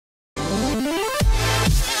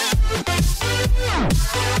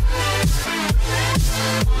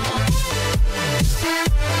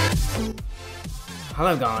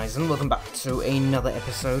Hello guys, and welcome back to another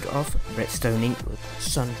episode of Redstoning with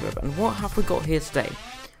soenderup. And what have we got here today?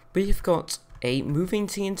 We've got a moving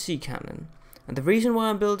TNT cannon. And the reason why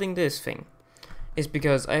I'm building this thing is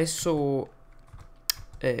because I saw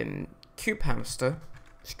Cube Hamster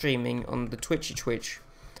streaming on the Twitch,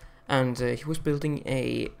 and he was building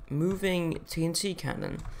a moving TNT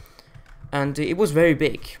cannon. And it was very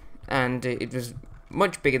big, and it was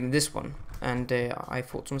much bigger than this one. And I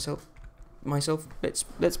thought to myself, let's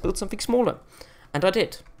build something smaller, and I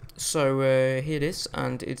did. So here it is,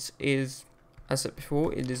 and it is, as I said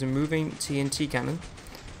before, it is a moving TNT cannon.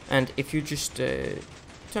 And if you just turn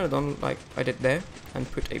it on like I did there,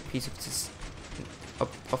 and put a piece of this a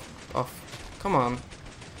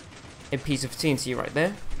piece of TNT right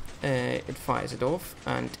there, it fires it off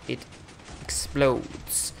and it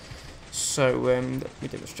explodes. So let me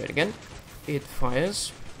demonstrate again. It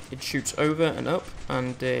fires. It shoots over and up,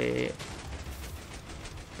 and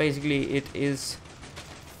basically it is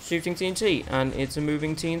shooting TNT, and it's a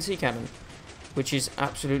moving TNT cannon, which is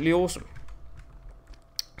absolutely awesome.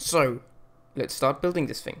 So let's start building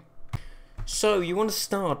this thing. So you want to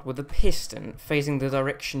start with a piston facing the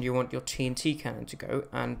direction you want your TNT cannon to go,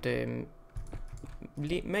 and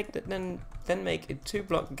make that then make a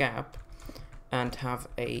 2-block gap and have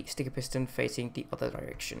a sticker piston facing the other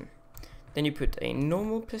direction. Then you put a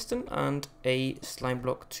normal piston and a slime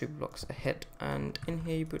block 2 blocks ahead, and in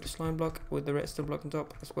here you put a slime block with the redstone block on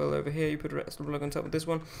top as well. Over here you put a redstone block on top of this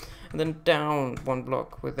one, and then down 1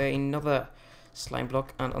 block with another slime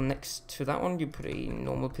block, and on next to that one you put a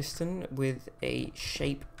normal piston with a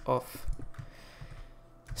shape of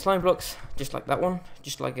slime blocks, just like that one,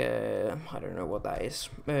 just like a, I don't know what that is,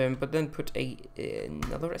 but then put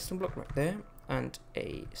another redstone block right there, and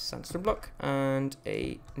a sandstone block, and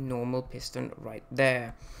a normal piston right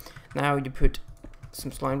there. Now you put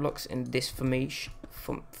some slime blocks in this formation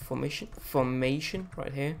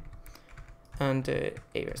right here, and a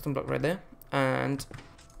redstone block right there, and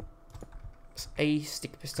a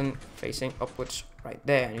stick piston facing upwards right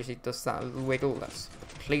there. And you see it does that little wiggle. That's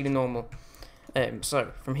completely normal.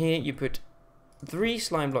 So from here you put 3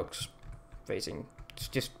 slime blocks facing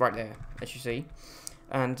just right there, as you see,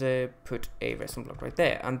 and put a redstone block right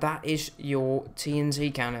there, and that is your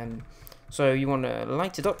TNT cannon. So you want to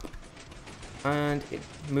light it up, and it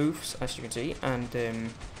moves, as you can see, and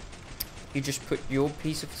you just put your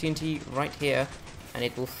piece of TNT right here, and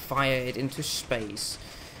it will fire it into space.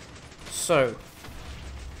 So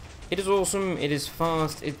it is awesome, it is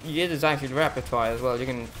fast, it is actually rapid fire as well. You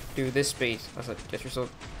can do this speed, as I just saw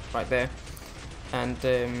right there. And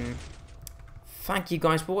thank you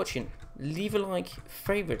guys for watching. Leave a like,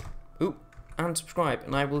 favorite, and subscribe,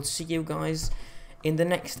 and I will see you guys in the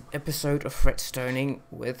next episode of Redstoning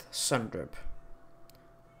with soenderup.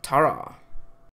 Ta-ra!